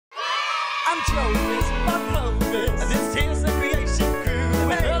I'm Jovis, I'm Hovis, and this here's the Creation Crew.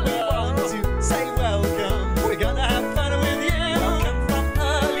 We're early on to say welcome. We're gonna have fun with you. Welcome from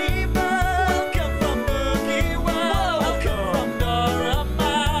early bird. Welcome from Boogie World. Welcome from Dora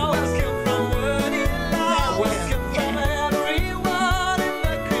Mouse. Welcome from Woody Loud. Welcome from everyone in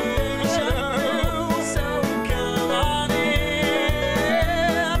the Creation Crew. So come on in.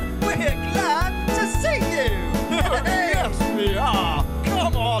 We're glad to see you. Yes, we are.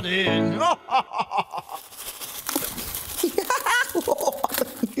 Come on in.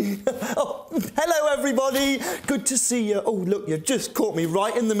 Oh, hello, everybody. Good to see you. Oh, look, you've just caught me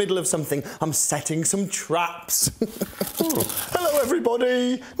right in the middle of something. I'm setting some traps. Hello,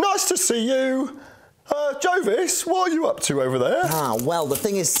 everybody. Nice to see you. Jovis, what are you up to over there? Ah, well, the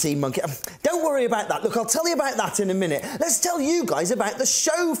thing is, Sea Monkey, don't worry about that. Look, I'll tell you about that in a minute. Let's tell you guys about the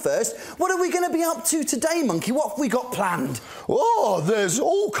show first. What are we going to be up to today, Monkey? What have we got planned? Oh, there's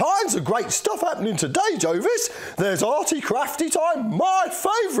all kinds of great stuff happening today, Jovis. There's arty crafty time, my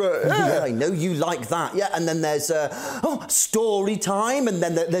favourite. Yeah, I know you like that. Yeah, and then there's story time, and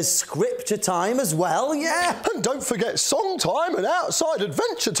then there's scripture time as well. Yeah. And don't forget song time and outside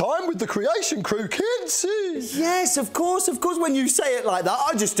adventure time with the Creation Crew kids. Yes, of course. When you say it like that,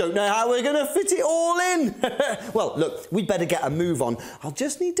 I just don't know how we're going to fit it all in. Well, look, we'd better get a move on. I'll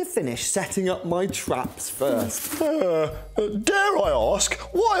just need to finish setting up my traps first. Dare I ask,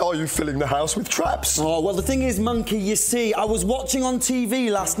 why are you filling the house with traps? Oh, well, the thing is, Monkey, you see, I was watching on TV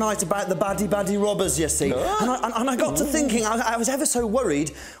last night about the baddie robbers, you see, and I got to thinking, I was ever so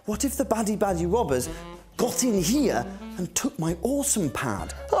worried, what if the baddie robbers got in here and took my awesome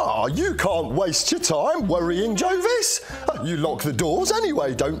pad? Ah, you can't waste your time worrying, Jovis. You lock the doors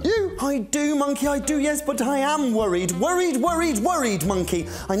anyway, don't you? I do, Monkey, I do, yes, but I am worried. Worried, Monkey.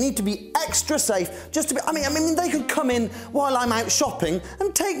 I need to be extra safe, just to be... I mean, they could come in while I'm out shopping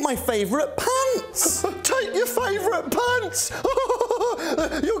and take my favourite pants. Take your favourite pants?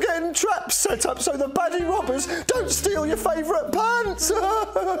 You're getting traps set up so the baddie robbers don't steal your favourite pants.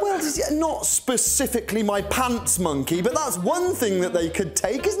 Well, not specifically my pants, Monkey, but that's one thing that they could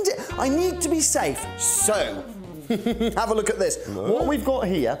take, isn't it? I need to be safe, so... Have a look at this. What we've got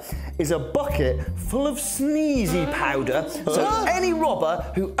here is a bucket full of sneezy powder, so any robber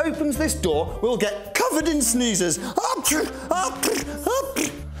who opens this door will get covered in sneezes.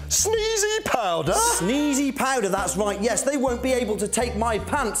 Sneezy powder? Sneezy powder, that's right, yes. They won't be able to take my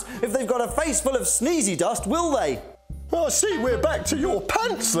pants if they've got a face full of sneezy dust, will they? I see we're back to your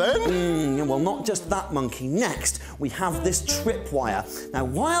pants then. Well, not just that, Monkey. Next, we have this tripwire. Now,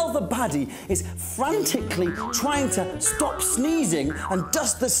 while the baddie is frantically trying to stop sneezing and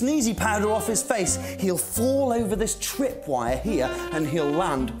dust the sneezy powder off his face, he'll fall over this tripwire here and he'll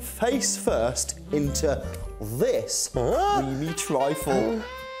land face first into this creamy trifle.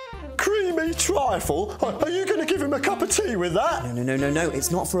 Creamy trifle? Are you going to give him a cup of tea with that? No.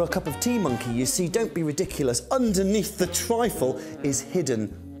 It's not for a cup of tea, Monkey. You see, don't be ridiculous. Underneath the trifle is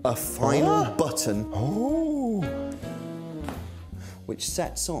hidden a final button. Oh. Which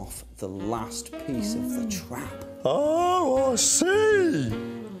sets off the last piece of the trap. Oh, I see.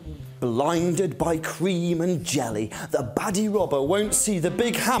 Blinded by cream and jelly, the baddie robber won't see the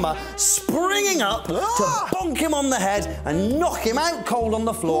big hammer springing up to bonk him on the head and knock him out cold on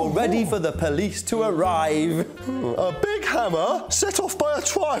the floor, ready for the police to arrive. A big hammer set off by a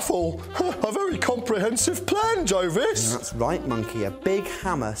trifle. A very comprehensive plan, Jovis. That's right, Monkey. A big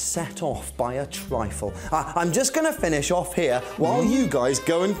hammer set off by a trifle. I'm just going to finish off here while you guys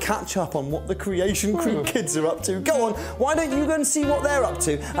go and catch up on what the Creation Crew kids are up to. Go on, why don't you go and see what they're up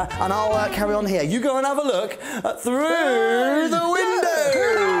to? And I'll carry on here. You go and have a look through the window.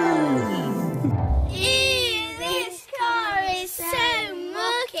 Ew, this car is so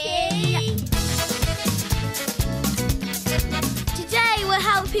mucky. Today we're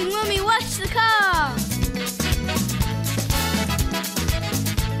helping Mummy wash the car.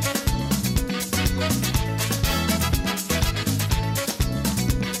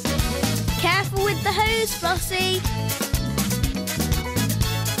 Careful with the hose, Flossie.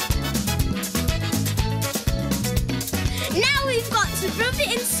 Now we've got to rub it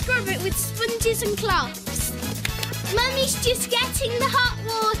and scrub it with sponges and cloths. Mummy's just getting the hot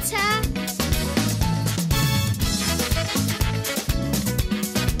water.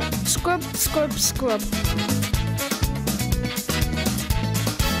 Scrub, scrub, scrub.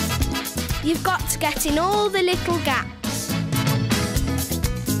 You've got to get in all the little gaps.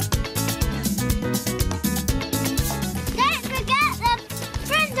 Don't forget the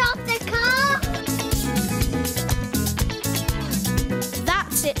front of the car.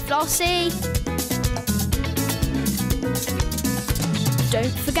 That's it, Flossie.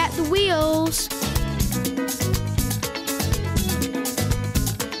 Don't forget the wheels.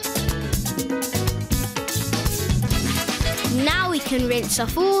 Now we can rinse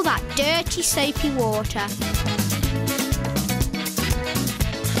off all that dirty soapy water.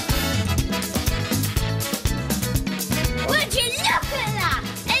 Would you look at that?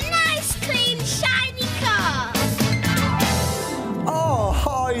 A nice, clean, shiny car. Oh,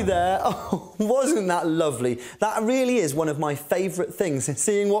 hi there. Oh, wasn't that lovely? That really is one of my favourite things,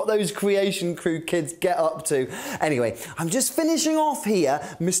 seeing what those Creation Crew kids get up to. Anyway, I'm just finishing off here.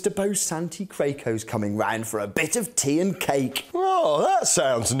 Mr. Bosanti Krako's coming round for a bit of tea and cake. Oh, that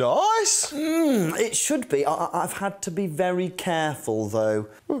sounds nice. It should be. I've had to be very careful, though.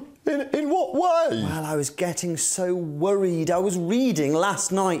 In what way? Well, I was getting so worried. I was reading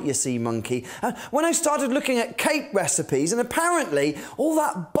last night, you see, Monkey, when I started looking at cake recipes, and apparently all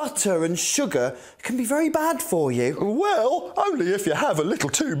that butter and sugar can be very bad for you. Well, only if you have a little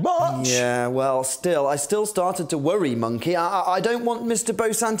too much. Yeah, well, I still started to worry, Monkey. I don't want Mr.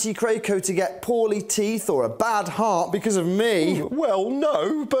 Bosanti Krako to get poorly teeth or a bad heart because of me. Well,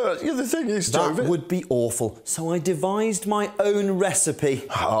 no, but the thing is, That Joe... would be awful. So I devised my own recipe.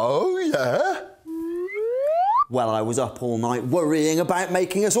 Oh, yeah? Well, I was up all night worrying about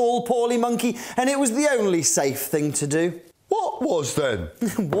making us all poorly, Monkey, and it was the only safe thing to do. What was then?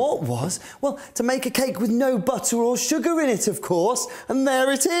 What was? Well, to make a cake with no butter or sugar in it, of course, and there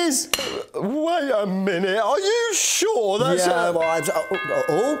it is. Wait a minute, are you sure that's... Yeah, well,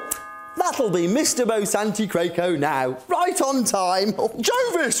 that'll be Mr. Bosanti Krako now, right on time.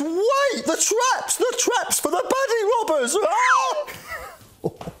 Jovis, wait! The traps for the baddie robbers!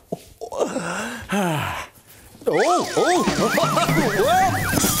 Ah!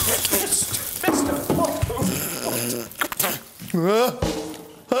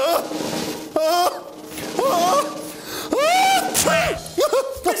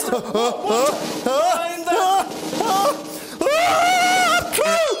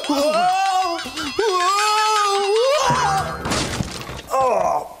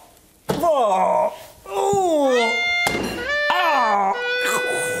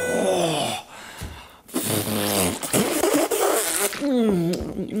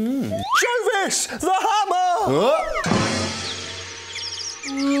 Jovis, the hammer!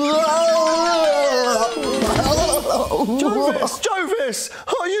 Jovis,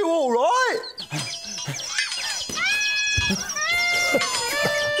 are you all right?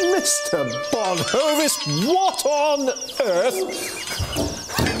 Mr. Bonhovis, what on earth?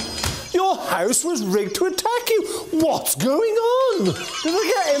 Your house was rigged to attack you. What's going on? Did I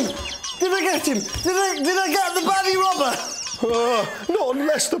get him? Did I get him? Did I get the baddie robber? Not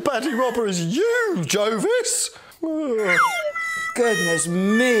unless the baddie robber is you, Jovis. Goodness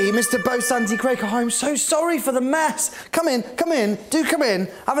me, Mr. Bosanti Krako, I'm so sorry for the mess. Come in, do come in.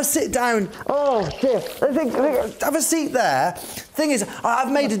 Have a sit down. Oh, dear. Have a seat there. Thing is,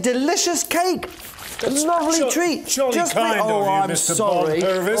 I've made a delicious cake. A lovely treat. Jolly Just kind of you, I'm Mr. sorry.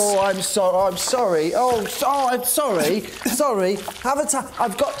 Bonhovis. Oh, I'm sorry. I'm sorry. Sorry. Have a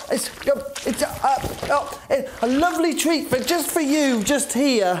I've got it's a lovely treat, but just for you, just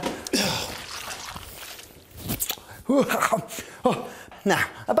here. Now,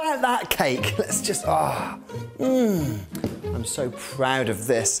 about that cake, let's just... I'm so proud of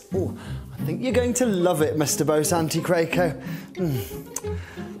this. Ooh, I think you're going to love it, Mr. Bosanti Krako.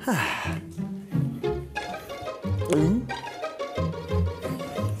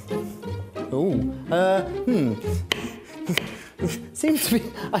 Seems to be...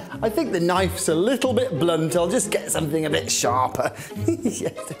 I think the knife's a little bit blunt. I'll just get something a bit sharper. Yes,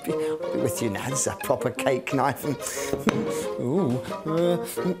 I'll be with you now. This is a proper cake knife.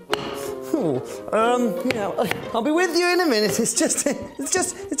 Yeah, I'll be with you in a minute. It's just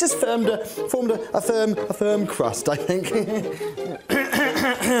formed a firm crust, I think.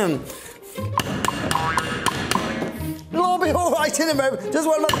 I'll be all right in a moment. Just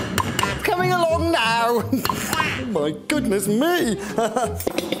one moment. Coming along now. Oh my goodness me.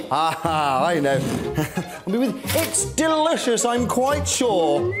 I know. I'll be with you. It's delicious, I'm quite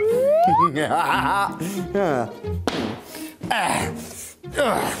sure. Here we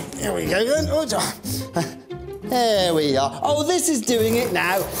go then. There we are. Oh, this is doing it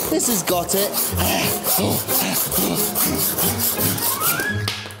now. This has got it.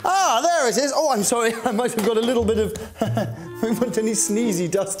 Ah, there it is. Oh, I'm sorry. I might have got a little bit of... I want any sneezy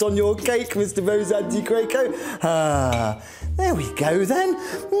dust on your cake, Mr. Bosanti Krako. There we go then.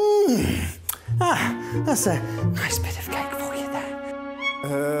 That's a nice bit of cake for you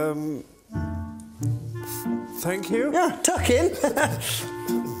there. Thank you. Yeah, tuck in.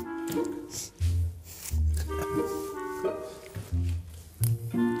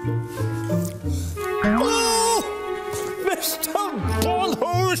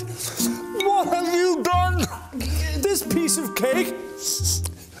 piece of cake?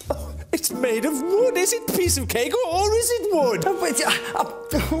 Oh, it's made of wood. Is it a piece of cake or is it wood?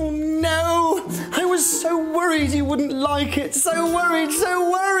 Oh no! I was so worried you wouldn't like it. So worried, so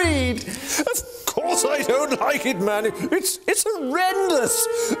worried. Of course I don't like it, man. It's horrendous.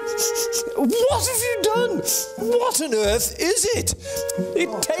 What have you done? What on earth is it?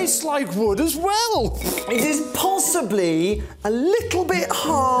 It tastes like wood as well. It is possibly a little bit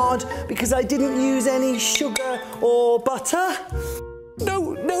hard because I didn't use any sugar or butter.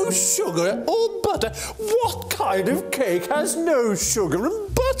 No sugar or butter. What kind of cake has no sugar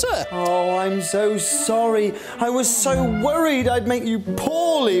and butter? Oh, I'm so sorry. I was so worried I'd make you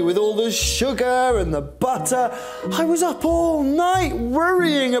poorly with all the sugar and the butter. I was up all night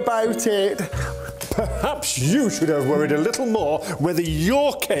worrying about it. Perhaps you should have worried a little more whether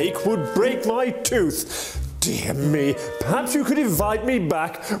your cake would break my tooth. Dear me, perhaps you could invite me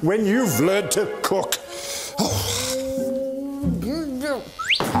back when you've learned to cook.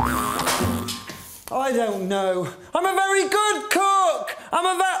 I don't know. I'm a very good cook.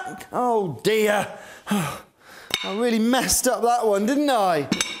 Oh dear. I really messed up that one, didn't I?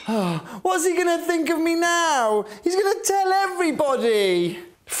 What's he going to think of me now? He's going to tell everybody.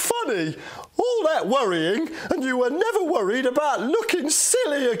 Funny, all that worrying and you were never worried about looking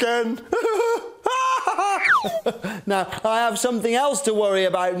silly again. Now, I have something else to worry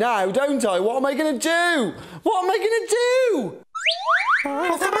about now, don't I? What am I going to do? What am I going to do?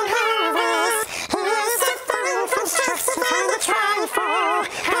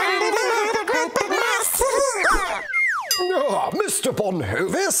 Oh, Mr.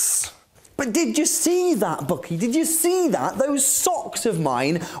 Bonhovis. But did you see that, Bucky? Did you see that? Those socks of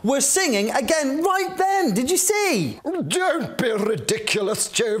mine were singing again right then. Did you see? Don't be ridiculous,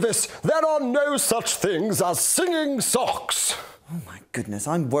 Jovis. There are no such things as singing socks. Oh, my goodness,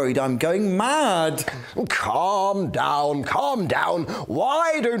 I'm worried I'm going mad. Calm down, calm down.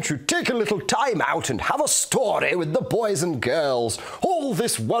 Why don't you take a little time out and have a story with the boys and girls? All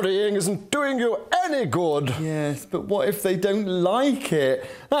this worrying isn't doing you any good. Yes, but what if they don't like it?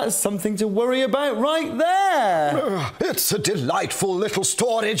 That's something to worry about right there. It's a delightful little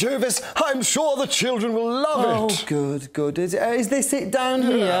story, Jovis. I'm sure the children will love it. Oh, good, good. Is this it down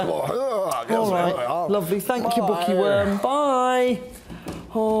here? All right, lovely. Thank you, Bucky Worm. Bye.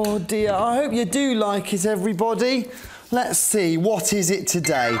 Oh dear, I hope you do like it, everybody. Let's see, what is it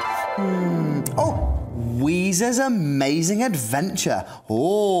today? Oh, Weezer's Amazing Adventure.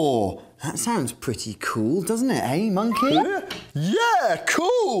 Oh, that sounds pretty cool, doesn't it, eh, Monkey? Yeah,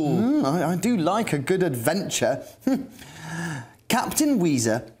 cool. I do like a good adventure. Captain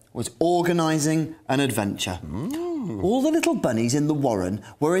Weezer was organising an adventure. All the little bunnies in the warren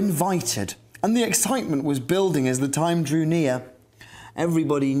were invited, and the excitement was building as the time drew near.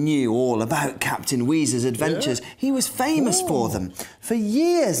 Everybody knew all about Captain Weezer's adventures. He was famous for them. For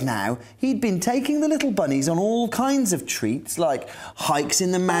years now, he'd been taking the little bunnies on all kinds of treats, like hikes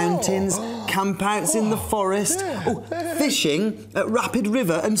in the mountains, campouts in the forest, fishing at Rapid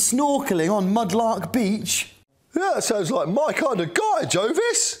River and snorkelling on Mudlark Beach. Yeah, that sounds like my kind of guy,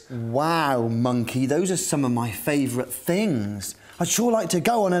 Jovis. Wow, Monkey, those are some of my favourite things. I'd sure like to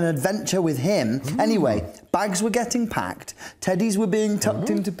go on an adventure with him. Anyway, bags were getting packed, teddies were being tucked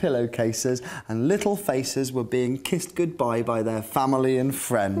into pillowcases, and little faces were being kissed goodbye by their family and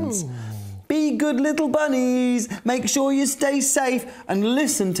friends. Be good little bunnies, make sure you stay safe, and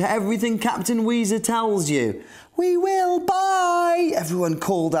listen to everything Captain Weezer tells you. We will, bye! Everyone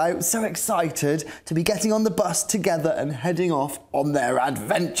called out, so excited to be getting on the bus together and heading off on their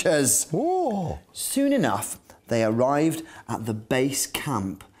adventures. Soon enough, they arrived at the base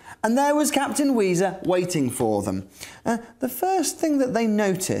camp, and there was Captain Weezer waiting for them. The first thing that they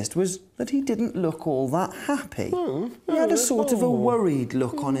noticed was that he didn't look all that happy. He had a sort of a worried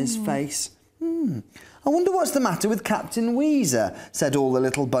look on his face. I wonder what's the matter with Captain Weezer, said all the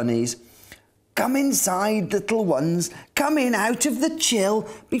little bunnies. Come inside, little ones. Come in out of the chill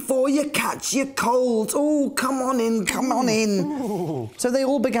before you catch your cold. Oh, come on in, come on in. So they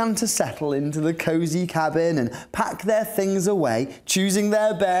all began to settle into the cosy cabin and pack their things away, choosing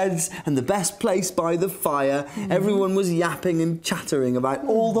their beds and the best place by the fire. Everyone was yapping and chattering about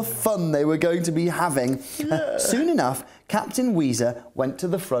all the fun they were going to be having. Soon enough, Captain Weezer went to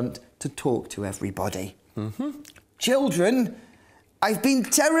the front to talk to everybody. Children, I've been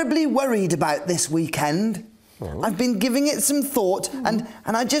terribly worried about this weekend. I've been giving it some thought, and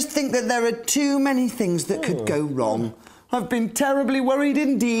I just think that there are too many things that could go wrong. I've been terribly worried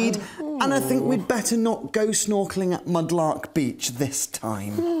indeed, and I think we'd better not go snorkelling at Mudlark Beach this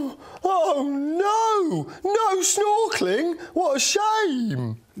time. Oh, no! No snorkelling? What a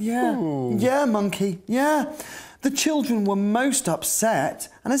shame! Yeah, Monkey, yeah. The children were most upset,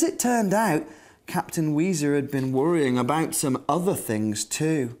 and as it turned out, Captain Weezer had been worrying about some other things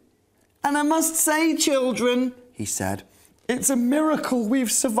too. "And I must say, children," he said, "it's a miracle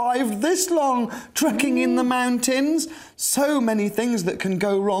we've survived this long, trekking in the mountains. So many things that can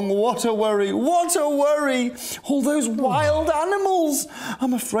go wrong. What a worry, what a worry. All those wild animals.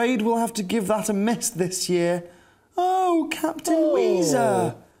 I'm afraid we'll have to give that a miss this year. Oh, Captain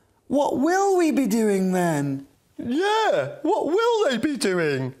Weezer, what will we be doing then?" Yeah, what will they be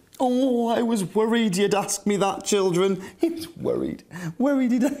doing? Oh, I was worried you'd ask me that, children. He was worried.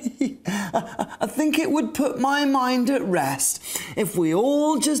 Worried, I think it would put my mind at rest if we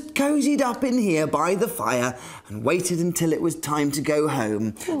all just cosied up in here by the fire and waited until it was time to go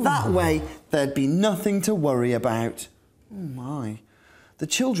home. That way, there'd be nothing to worry about. Oh, my. The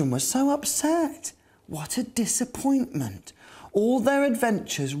children were so upset. What a disappointment. All their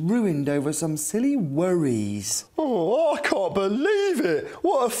adventures ruined over some silly worries. Oh, I can't believe it.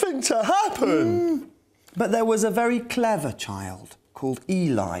 What a thing to happen. But there was a very clever child called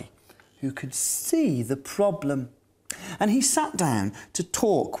Eli who could see the problem. And he sat down to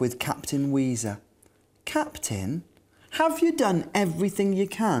talk with Captain Weezer. "Captain, have you done everything you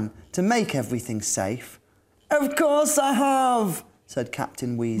can to make everything safe?" "Of course I have," said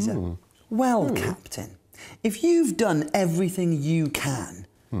Captain Weezer. "Well, Captain, if you've done everything you can,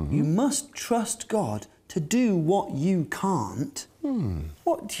 you must trust God to do what you can't."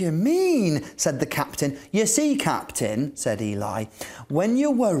 "What do you mean?" said the captain. "You see, Captain," said Eli, "when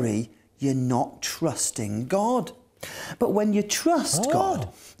you worry, you're not trusting God. But when you trust God,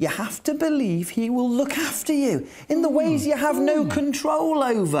 you have to believe he will look after you in the ways you have no control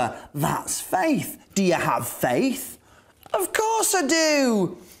over. That's faith. Do you have faith?" "Of course I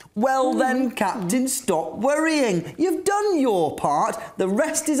do." "Well then, Captain, stop worrying. You've done your part. The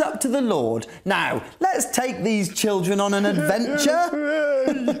rest is up to the Lord. Now, let's take these children on an adventure."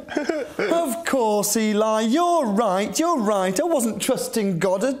 "Of course, Eli, you're right. I wasn't trusting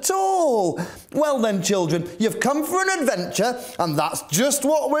God at all." "Well then, children, you've come for an adventure, and that's just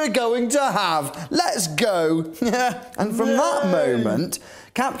what we're going to have. Let's go." And from that moment,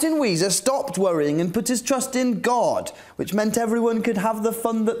 Captain Weezer stopped worrying and put his trust in God, which meant everyone could have the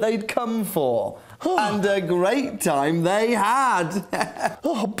fun that they'd come for. And a great time they had.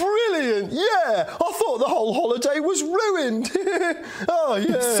 Oh, brilliant! Yeah, I thought the whole holiday was ruined. Oh,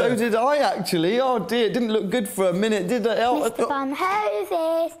 yeah. So did I, actually. Oh, dear, it didn't look good for a minute, did it? Mr. Van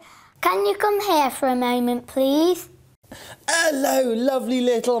Hoses, can you come here for a moment, please? Hello, lovely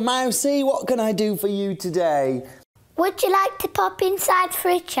little mousie. What can I do for you today? Would you like to pop inside for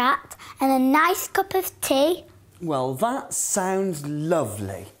a chat and a nice cup of tea? Well, that sounds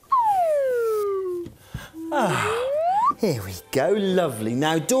lovely. Here we go, lovely.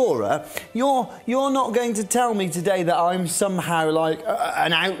 Now, Dora, you're not going to tell me today that I'm somehow like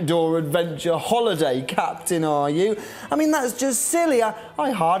an outdoor adventure holiday captain, are you? I mean, that's just silly.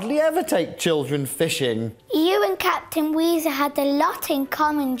 I hardly ever take children fishing. You and Captain Weezer had a lot in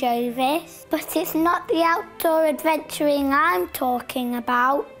common, Jovis, but it's not the outdoor adventuring I'm talking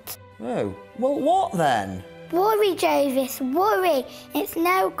about. Oh, well, what then? Worry, Jovis, worry. It's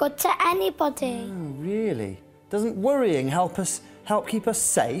no good to anybody. Oh, really? Doesn't worrying help keep us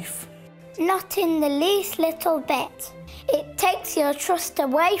safe? Not in the least little bit. It takes your trust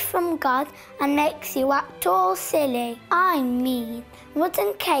away from God and makes you act all silly. I mean,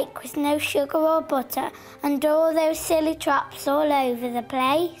 wooden cake with no sugar or butter and all those silly traps all over the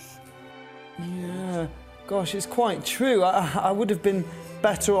place. Yeah, gosh, it's quite true. I would have been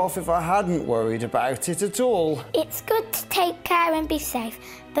better off if I hadn't worried about it at all. It's good to take care and be safe,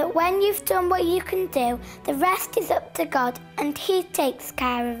 but when you've done what you can do, the rest is up to God and he takes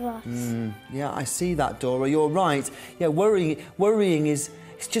care of us. Yeah, I see that, Dora. You're right. Yeah, worrying is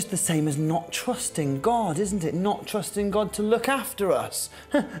it's just the same as not trusting God, isn't it? Not trusting God to look after us.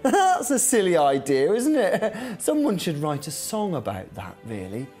 That's a silly idea, isn't it? Someone should write a song about that,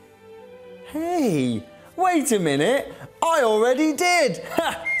 really. Hey, wait a minute. I already did.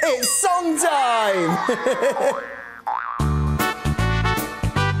 It's song time.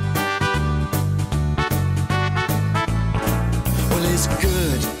 Well, it's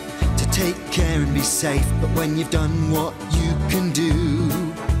good to take care and be safe, but when you've done what you can do,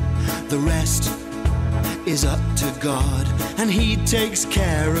 the rest is up to God, and he takes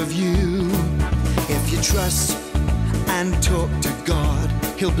care of you. If you trust and talk to God,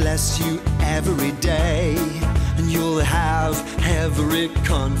 he'll bless you every day, and you'll have every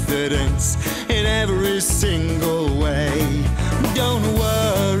confidence in every single way. Don't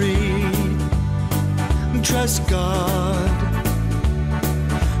worry, trust God.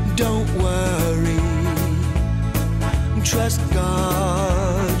 Don't worry, Trust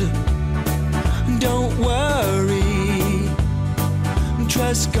God. Don't worry.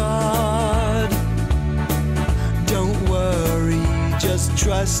 Trust God. Don't worry. Just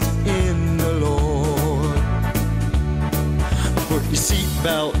trust in the Lord. Put your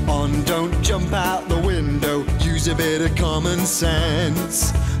seatbelt on. Don't jump out the window. Use a bit of common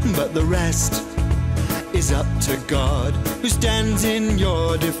sense. But the rest is up to God, who stands in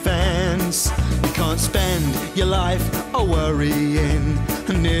your defense. You can't spend your life a-worrying,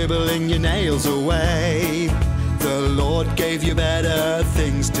 nibbling your nails away. The Lord gave you better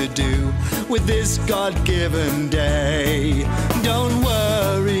things to do with this God-given day. Don't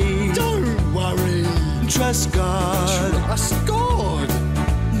worry. Don't worry. Trust God. Trust God.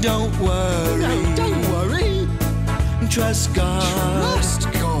 Don't worry. No, don't worry. Trust God. Trust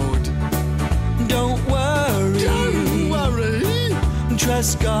God. Don't worry. Don't worry.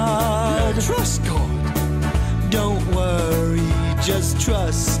 Trust God. No, trust God. Don't worry. Just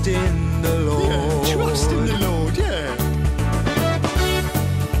trust in the Lord. Yeah, trust in the Lord, yeah.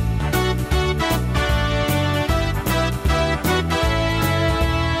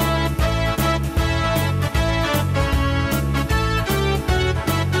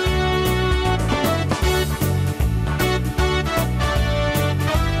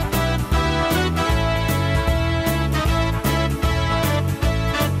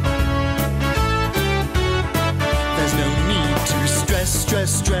 There's no need to stress,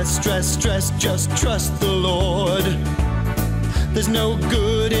 just trust the Lord. There's no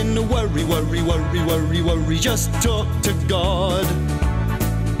good in the worry, just talk to God.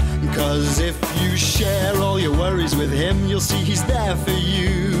 'Cause if you share all your worries with Him, you'll see He's there for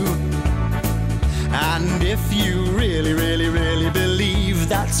you. And if you really believe,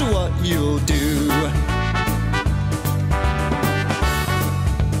 that's what you'll do.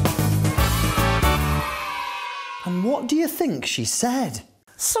 And what do you think she said?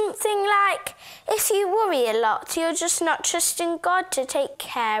 Something like, if you worry a lot, you're just not trusting God to take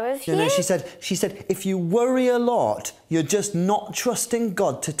care of you. No, she said, if you worry a lot, you're just not trusting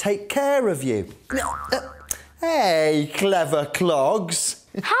God to take care of you. Hey, clever clogs.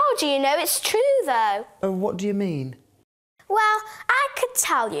 How do you know it's true, though? What do you mean? Well, I could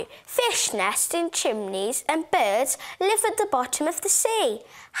tell you. Fish nest in chimneys and birds live at the bottom of the sea.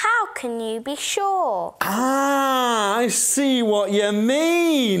 How can you be sure? Ah, I see what you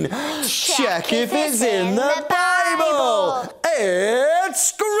mean. Check if it's in the Bible.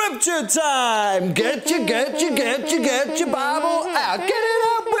 It's scripture time. Get your Bible out. Get it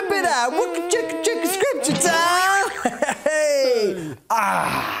out, whip it out. Check scripture time. Hey.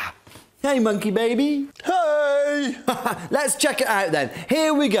 Ah. Hey, monkey baby. Hey! Let's check it out then.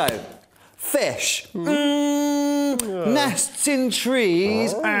 Here we go. Fish. Nests in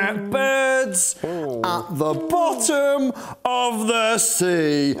trees. Birds at the bottom of the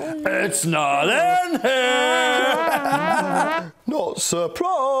sea. It's not in here. Not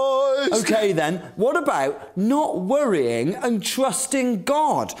surprised. Okay then, what about not worrying and trusting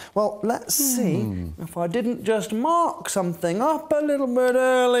God? Well, let's see if I didn't just mark something up a little bit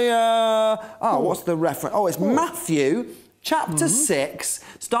earlier. Oh, what's the reference? Oh, it's Matthew chapter 6,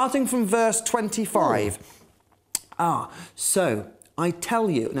 starting from verse 25. So I tell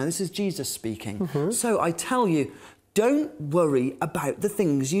you, now this is Jesus speaking, so I tell you, don't worry about the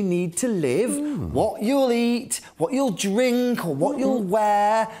things you need to live, what you'll eat, what you'll drink, or what you'll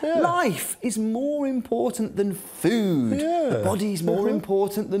wear. Yeah. Life is more important than food. Yeah. The body's more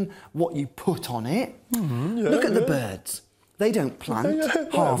important than what you put on it. Look at the birds. They don't plant,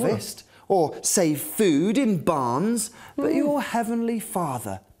 harvest, or save food in barns, but your heavenly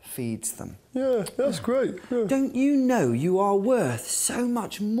Father feeds them. Yeah, that's great. Yeah. Don't you know you are worth so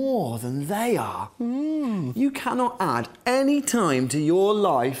much more than they are? You cannot add any time to your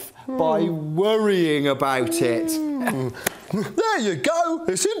life by worrying about it. There you go.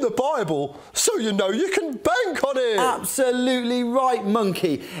 It's in the Bible, so you know you can bank on it. Absolutely right,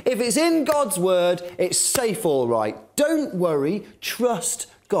 monkey. If it's in God's word, it's safe all right. Don't worry, trust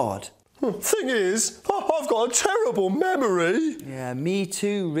God. Thing is, I've got a terrible memory. Yeah, me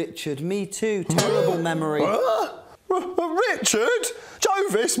too, Richard, me too. Terrible memory. Richard?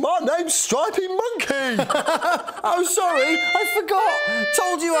 Jovis, my name's Stripey Monkey. Oh, sorry, I forgot.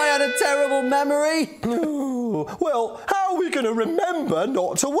 Told you I had a terrible memory. Well, how are we going to remember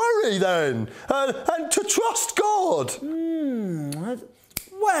not to worry then? And to trust God?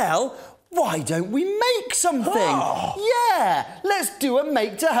 Well, why don't we make something? Yeah, let's do a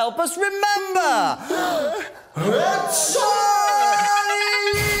make to help us remember. It's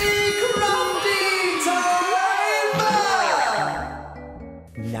crafty time!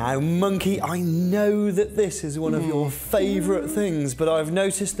 Now Now, Monkey, I know that this is one of your favourite things, but I've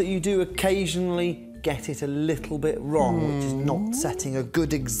noticed that you do occasionally get it a little bit wrong, which is not setting a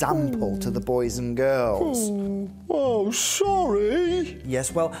good example to the boys and girls. Oh, sorry.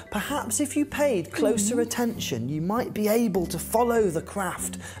 Yes, well, perhaps if you paid closer attention, you might be able to follow the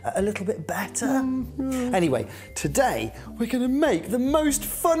craft a little bit better. Anyway, today we're going to make the most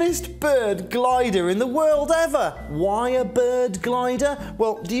funnest bird glider in the world ever. Why a bird glider?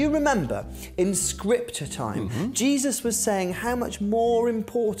 Well, do you remember in scripture time, Jesus was saying how much more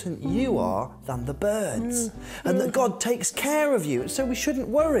important you are than the birds, and that God takes care of you, so we shouldn't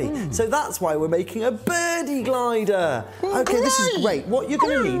worry. So that's why we're making a birdie glider. Okay, this is great. What you're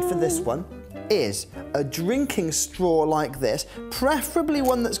going to need for this one is a drinking straw like this, preferably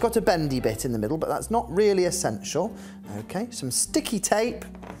one that's got a bendy bit in the middle, but that's not really essential. Okay, some sticky tape,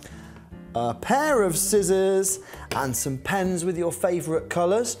 a pair of scissors, and some pens with your favourite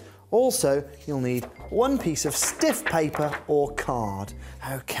colours. Also, you'll need one piece of stiff paper or card.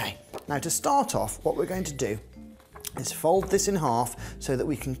 Okay, now to start off, what we're going to do is fold this in half so that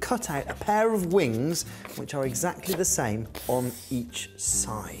we can cut out a pair of wings which are exactly the same on each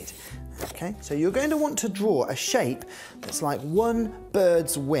side. Okay, so you're going to want to draw a shape that's like one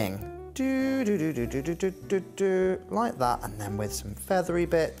bird's wing. Like that, and then with some feathery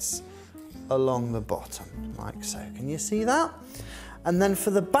bits along the bottom, like so. Can you see that? And then for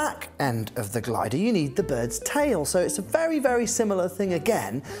the back end of the glider, you need the bird's tail. So it's a very, very similar thing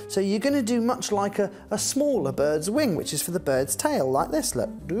again. So you're going to do much like a smaller bird's wing, which is for the bird's tail, like this. Look.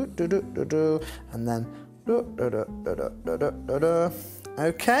 And then.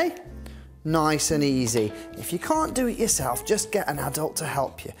 Okay? Nice and easy. If you can't do it yourself, just get an adult to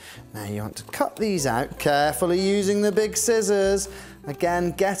help you. Now you want to cut these out, carefully using the big scissors.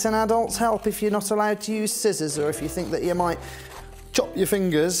 Again, get an adult's help if you're not allowed to use scissors, or if you think that you might chop your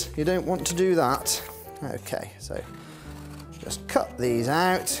fingers. You don't want to do that. Okay, so just cut these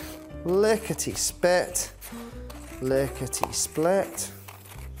out. Lickety-split, lickety-split.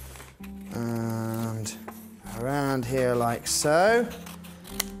 And around here like so.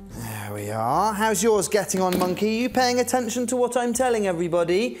 There we are. How's yours getting on, Monkey? Are you paying attention to what I'm telling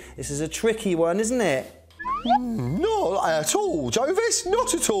everybody? This is a tricky one, isn't it? Not at all, Jovis,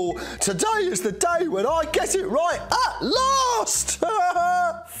 not at all. Today is the day when I get it right at last!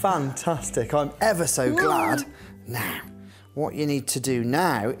 Fantastic, I'm ever so glad. Now, what you need to do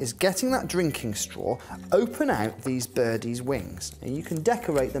now is getting that drinking straw, open out these birdies' wings. And you can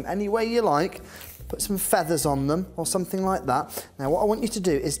decorate them any way you like, put some feathers on them or something like that. Now, what I want you to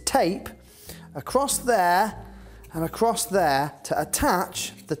do is tape across there and across there to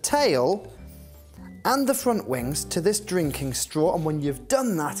attach the tail and the front wings to this drinking straw, and when you've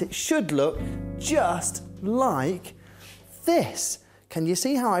done that, it should look just like this. Can you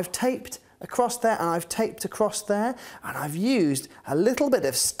see how I've taped across there and I've taped across there? And I've used a little bit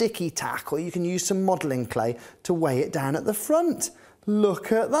of sticky tack, or you can use some modelling clay to weigh it down at the front.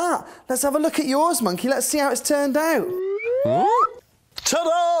 Look at that. Let's have a look at yours, Monkey. Let's see how it's turned out.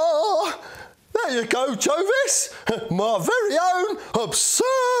 Ta-da! There you go, Jovis. My very own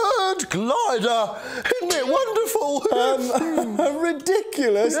absurd glider. Isn't it wonderful?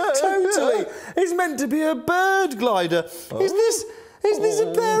 Ridiculous, totally. It's meant to be a bird glider. Is this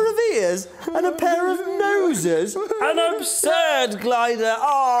a pair of ears and a pair of noses? An absurd glider.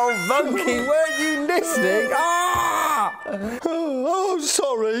 Oh, Monkey, weren't you listening? Oh,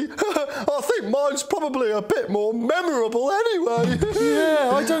 sorry. I think mine's probably a bit more memorable anyway.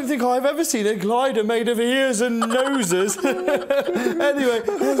 Yeah, I don't think I've ever seen a glider made of ears and noses. Anyway,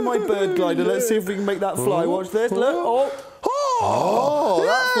 here's my bird glider. Let's see if we can make that fly. Watch this. Look. Oh,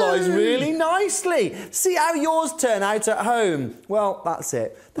 that flies really nicely. See how yours turn out at home. Well, that's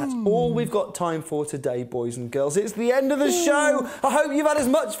it. That's all we've got time for today, boys and girls. It's the end of the show. I hope you've had as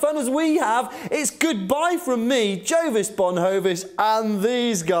much fun as we have. It's goodbye from me, Jovis Bonhovis, and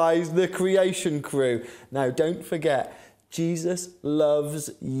these guys, the Creation Crew. Now, don't forget, Jesus loves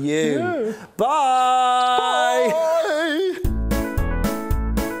you. Bye. Bye.